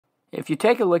If you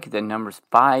take a look at the numbers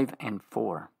 5 and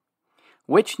 4,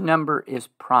 which number is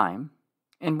prime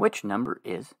and which number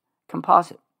is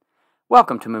composite?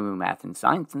 Welcome to Moo Math and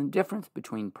Science and the difference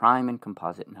between prime and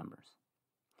composite numbers.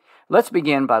 Let's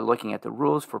begin by looking at the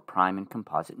rules for prime and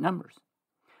composite numbers.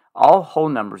 All whole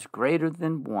numbers greater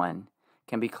than 1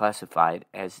 can be classified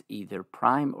as either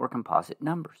prime or composite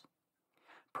numbers.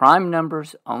 Prime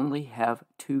numbers only have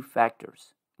two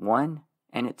factors, 1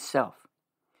 and itself.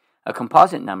 A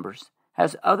composite number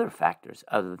has other factors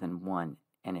other than 1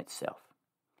 and itself.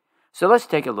 So let's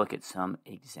take a look at some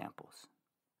examples.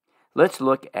 Let's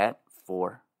look at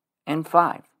 4 and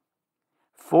 5.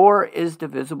 4 is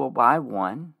divisible by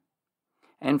 1,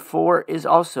 and 4 is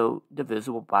also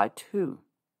divisible by 2.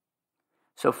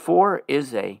 So 4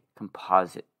 is a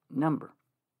composite number.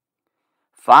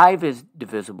 5 is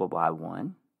divisible by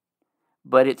 1,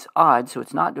 but it's odd, so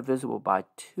it's not divisible by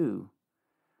 2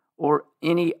 or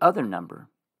any other number.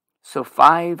 So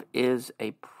 5 is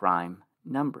a prime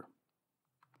number.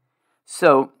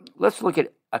 So let's look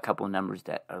at a couple of numbers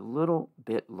that are a little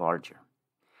bit larger.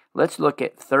 Let's look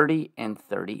at 30 and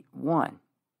 31.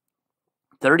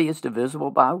 30 is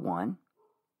divisible by 1.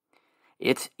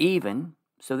 It's even,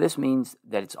 so this means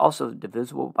that it's also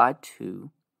divisible by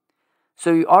 2.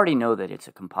 So you already know that it's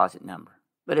a composite number,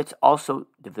 but it's also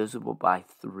divisible by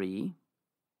 3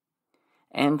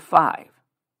 and 5.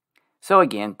 So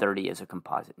again, 30 is a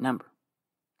composite number.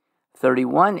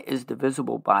 31 is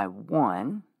divisible by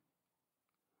 1.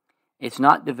 It's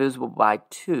not divisible by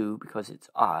 2 because it's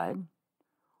odd,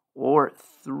 or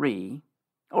 3,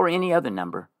 or any other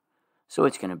number, so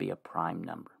it's going to be a prime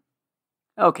number.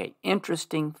 Okay,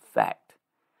 interesting fact.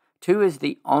 2 is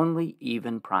the only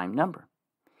even prime number.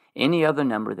 Any other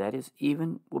number that is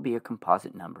even will be a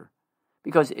composite number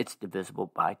because it's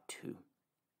divisible by 2.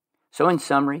 So in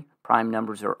summary, prime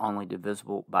numbers are only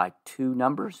divisible by 2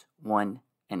 numbers, 1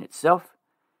 and itself.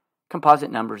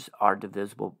 Composite numbers are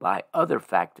divisible by other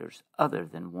factors other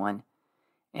than 1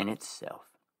 and itself.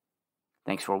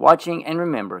 Thanks for watching, and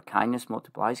remember, kindness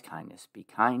multiplies kindness. Be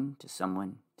kind to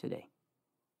someone today.